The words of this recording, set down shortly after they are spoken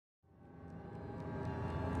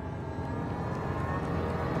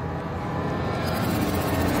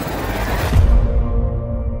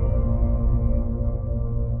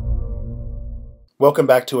Welcome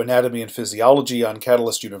back to Anatomy and Physiology on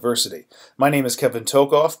Catalyst University. My name is Kevin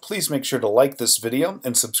Tokoph. Please make sure to like this video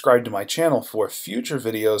and subscribe to my channel for future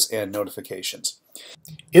videos and notifications.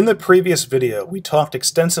 In the previous video, we talked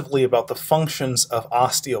extensively about the functions of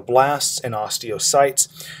osteoblasts and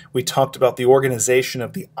osteocytes. We talked about the organization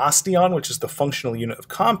of the osteon, which is the functional unit of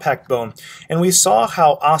compact bone, and we saw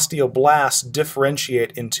how osteoblasts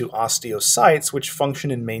differentiate into osteocytes, which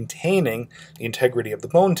function in maintaining the integrity of the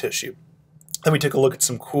bone tissue. Then we took a look at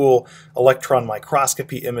some cool electron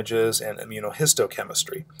microscopy images and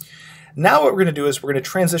immunohistochemistry. Now what we're going to do is we're going to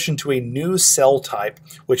transition to a new cell type,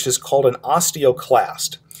 which is called an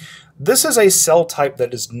osteoclast. This is a cell type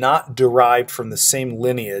that is not derived from the same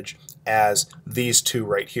lineage as these two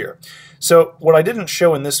right here. So what I didn't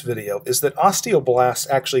show in this video is that osteoblasts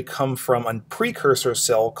actually come from a precursor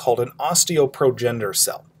cell called an osteoprogenitor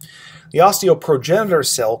cell. The osteoprogenitor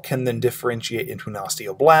cell can then differentiate into an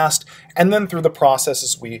osteoblast, and then through the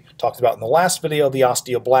processes we talked about in the last video, the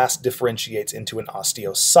osteoblast differentiates into an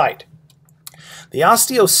osteocyte. The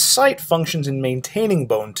osteocyte functions in maintaining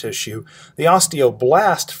bone tissue. The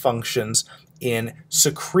osteoblast functions in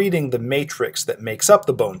secreting the matrix that makes up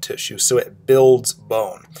the bone tissue, so it builds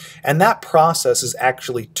bone. And that process is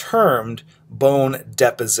actually termed bone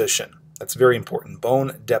deposition. That's very important,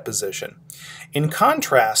 bone deposition. In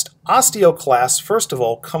contrast, osteoclasts, first of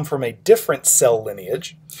all, come from a different cell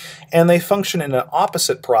lineage, and they function in an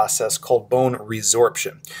opposite process called bone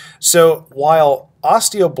resorption. So while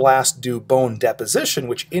osteoblasts do bone deposition,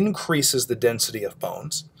 which increases the density of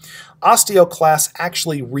bones, osteoclasts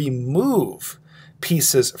actually remove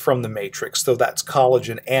pieces from the matrix, so that's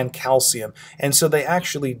collagen and calcium, and so they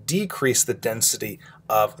actually decrease the density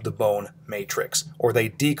of the bone matrix, or they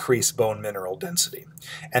decrease bone mineral density.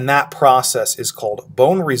 And that process is called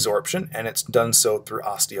bone resorption, and it's done so through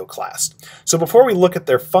osteoclasts. So before we look at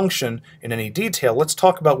their function in any detail, let's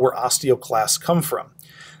talk about where osteoclasts come from.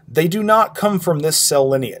 They do not come from this cell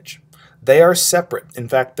lineage. They are separate. In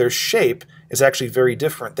fact, their shape is actually very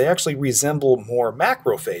different. They actually resemble more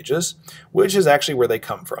macrophages, which is actually where they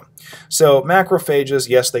come from. So macrophages,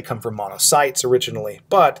 yes, they come from monocytes originally,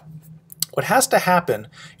 but what has to happen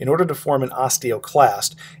in order to form an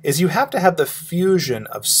osteoclast is you have to have the fusion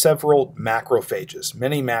of several macrophages,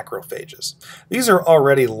 many macrophages. These are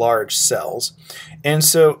already large cells, and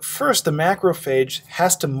so first the macrophage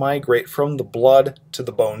has to migrate from the blood to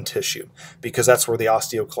the bone tissue because that's where the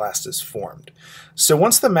osteoclast is formed. So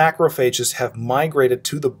once the macrophages have migrated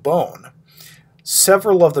to the bone,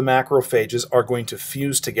 several of the macrophages are going to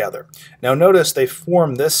fuse together. Now notice they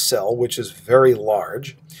form this cell, which is very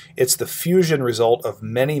large. It's the fusion result of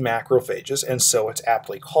many macrophages, and so it's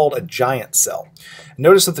aptly called a giant cell.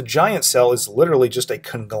 Notice that the giant cell is literally just a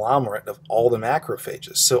conglomerate of all the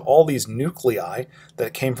macrophages. So all these nuclei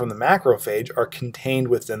that came from the macrophage are contained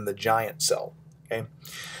within the giant cell. Okay?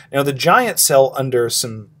 Now the giant cell, under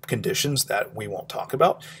some conditions that we won't talk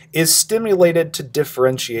about, is stimulated to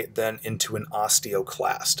differentiate then into an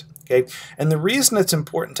osteoclast. Okay? And the reason it's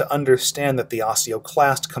important to understand that the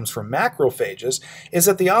osteoclast comes from macrophages is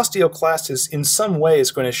that the osteoclast is in some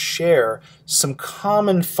ways going to share some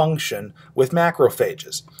common function with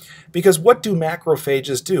macrophages. Because what do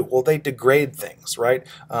macrophages do? Well, they degrade things, right?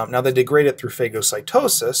 Now they degrade it through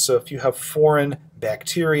phagocytosis, so if you have foreign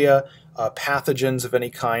bacteria, pathogens of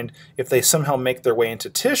any kind, if they somehow make their way into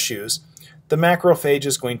tissues, the macrophage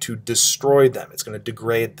is going to destroy them. It's going to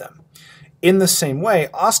degrade them. In the same way,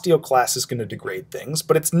 osteoclast is going to degrade things,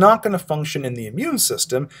 but it's not going to function in the immune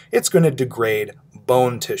system. It's going to degrade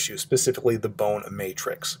bone tissue, specifically the bone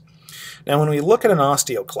matrix. Now, when we look at an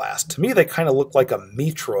osteoclast, to me they kind of look like a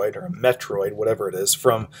Metroid or a Metroid, whatever it is,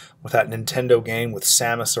 from with that Nintendo game with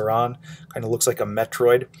Samus Aran. Kind of looks like a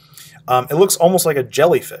Metroid. It looks almost like a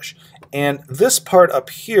jellyfish. And this part up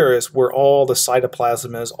here is where all the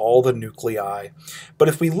cytoplasm is, all the nuclei. But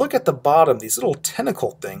if we look at the bottom, these little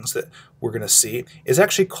tentacle things that we're going to see is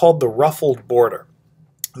actually called the ruffled border.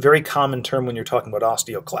 Very common term when you're talking about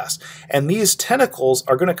osteoclasts. And these tentacles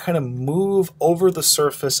are going to kind of move over the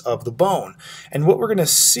surface of the bone. And what we're going to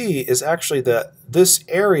see is actually that this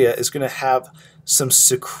area is going to have some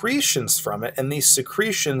secretions from it, and these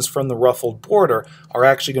secretions from the ruffled border are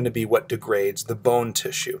actually going to be what degrades the bone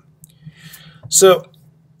tissue. So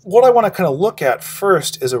what I want to kind of look at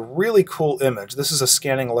first is a really cool image. This is a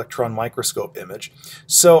scanning electron microscope image.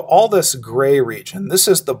 So all this gray region, this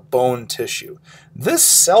is the bone tissue. This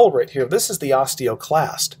cell right here, this is the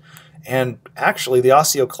osteoclast. And actually the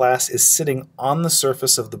osteoclast is sitting on the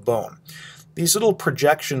surface of the bone. These little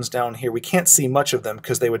projections down here, we can't see much of them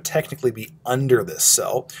because they would technically be under this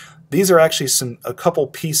cell. These are actually a couple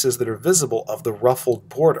pieces that are visible of the ruffled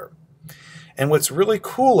border. And what's really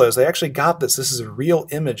cool is they actually got this. This is a real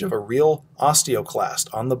image of a real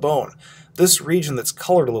osteoclast on the bone. This region that's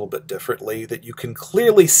colored a little bit differently that you can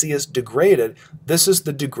clearly see is degraded, this is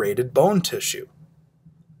the degraded bone tissue.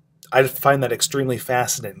 I find that extremely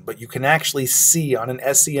fascinating, but you can actually see on an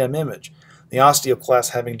SEM image the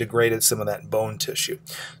osteoclasts having degraded some of that bone tissue.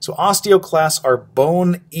 So osteoclasts are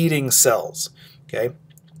bone-eating cells, okay?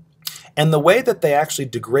 And the way that they actually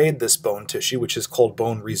degrade this bone tissue, which is called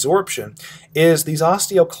bone resorption, is these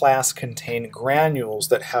osteoclasts contain granules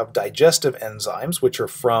that have digestive enzymes, which are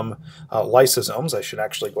from lysosomes. I should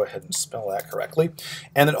actually go ahead and spell that correctly.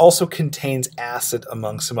 And it also contains acid,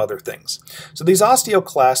 among some other things. So these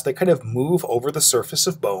osteoclasts, they kind of move over the surface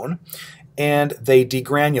of bone, and they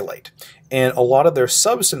degranulate. And a lot of their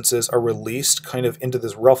substances are released kind of into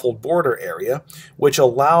this ruffled border area, which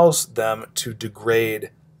allows them to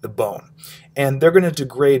degrade the bone. And they're going to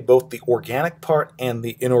degrade both the organic part and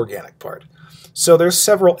the inorganic part. So there's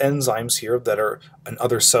several enzymes here that are, and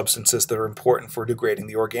other substances that are important for degrading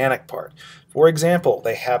the organic part. For example,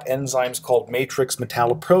 they have enzymes called matrix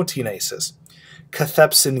metalloproteinases,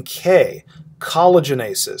 cathepsin K,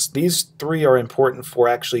 collagenases. These three are important for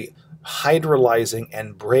actually hydrolyzing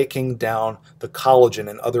and breaking down the collagen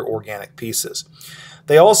and other organic pieces.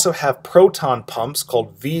 They also have proton pumps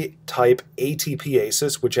called V-type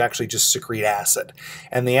ATPases, which actually just secrete acid.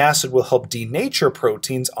 And the acid will help denature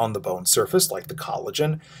proteins on the bone surface, like the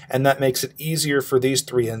collagen, and that makes it easier for these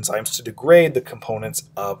three enzymes to degrade the components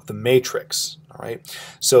of the matrix. All right?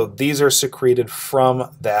 So these are secreted from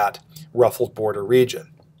that ruffled border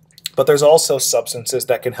region. But there's also substances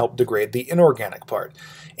that can help degrade the inorganic part.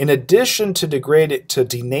 In addition to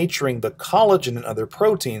denaturing the collagen and other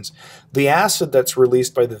proteins, the acid that's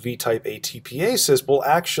released by the V-type ATPases will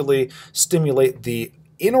actually stimulate the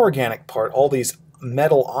inorganic part, all these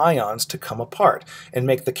metal ions, to come apart and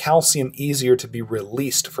make the calcium easier to be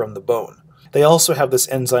released from the bone. They also have this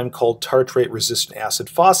enzyme called tartrate-resistant acid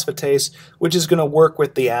phosphatase, which is going to work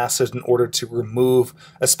with the acid in order to remove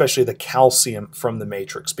especially the calcium from the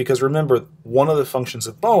matrix. Because remember, one of the functions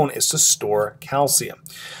of bone is to store calcium.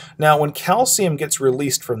 Now, when calcium gets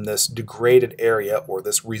released from this degraded area or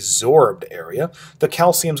this resorbed area, the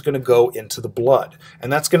calcium is going to go into the blood,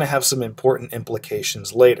 and that's going to have some important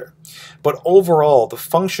implications later. But overall, the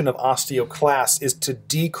function of osteoclasts is to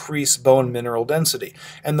decrease bone mineral density,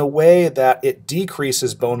 and the way that it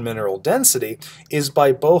decreases bone mineral density is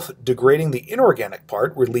by both degrading the inorganic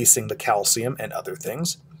part, releasing the calcium and other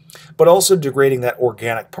things, but also degrading that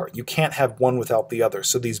organic part. You can't have one without the other,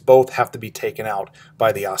 so these both have to be taken out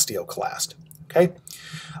by the osteoclast. Okay.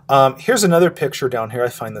 Here's another picture down here. I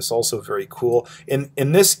find this also very cool. In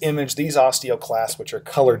this image, these osteoclasts, which are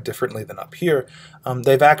colored differently than up here,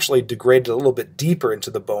 they've actually degraded a little bit deeper into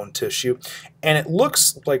the bone tissue. And it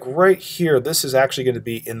looks like right here, this is actually going to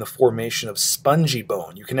be in the formation of spongy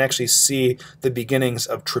bone. You can actually see the beginnings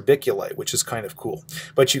of trabeculae, which is kind of cool.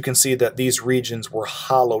 But you can see that these regions were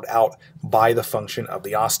hollowed out by the function of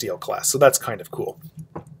the osteoclast. So that's kind of cool.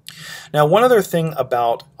 Now, one other thing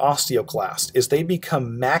about osteoclasts is they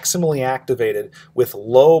become maximally activated with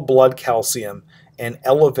low blood calcium and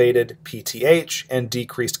elevated PTH and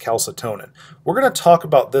decreased calcitonin. We're going to talk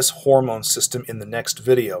about this hormone system in the next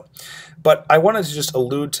video, but I wanted to just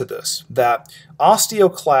allude to this, that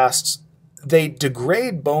osteoclasts, they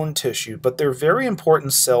degrade bone tissue, but they're very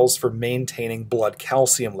important cells for maintaining blood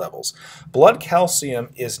calcium levels. Blood calcium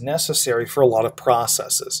is necessary for a lot of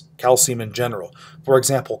processes, calcium in general. For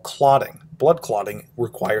example, clotting. Blood clotting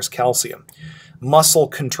requires calcium. Muscle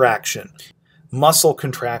contraction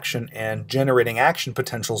and generating action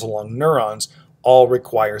potentials along neurons all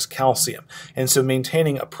requires calcium. And so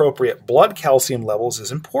maintaining appropriate blood calcium levels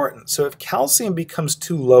is important. So if calcium becomes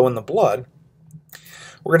too low in the blood,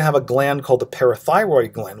 we're going to have a gland called the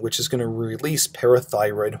parathyroid gland, which is going to release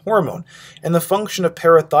parathyroid hormone. And the function of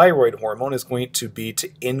parathyroid hormone is going to be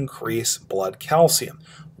to increase blood calcium.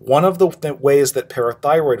 One of the ways that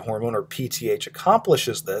parathyroid hormone, or PTH,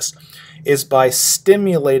 accomplishes this is by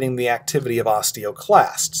stimulating the activity of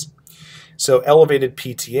osteoclasts. So elevated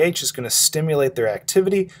PTH is going to stimulate their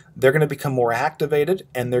activity. They're going to become more activated,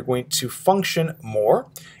 and they're going to function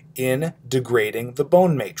more in degrading the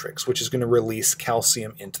bone matrix, which is going to release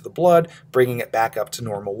calcium into the blood, bringing it back up to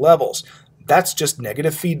normal levels. That's just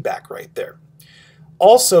negative feedback right there.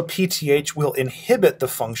 Also, PTH will inhibit the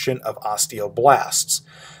function of osteoblasts.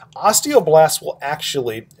 Osteoblasts will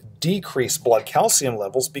actually decrease blood calcium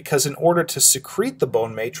levels because in order to secrete the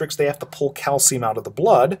bone matrix, they have to pull calcium out of the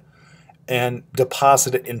blood and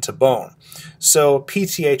deposit it into bone. So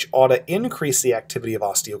PTH ought to increase the activity of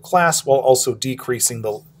osteoclasts while also decreasing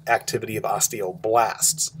the activity of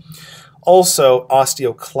osteoblasts. Also,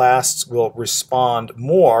 osteoclasts will respond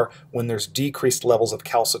more when there's decreased levels of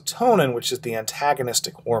calcitonin, which is the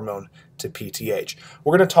antagonistic hormone to PTH.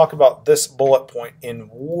 We're going to talk about this bullet point in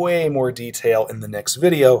way more detail in the next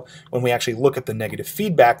video when we actually look at the negative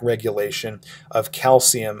feedback regulation of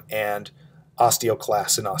calcium and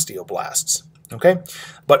osteoclasts and osteoblasts. Okay,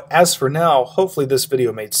 but as for now, hopefully this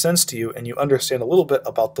video made sense to you and you understand a little bit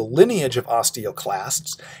about the lineage of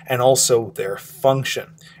osteoclasts and also their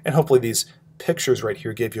function. And hopefully these pictures right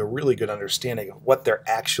here gave you a really good understanding of what they're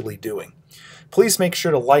actually doing. Please make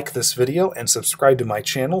sure to like this video and subscribe to my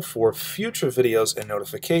channel for future videos and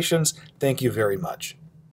notifications. Thank you very much.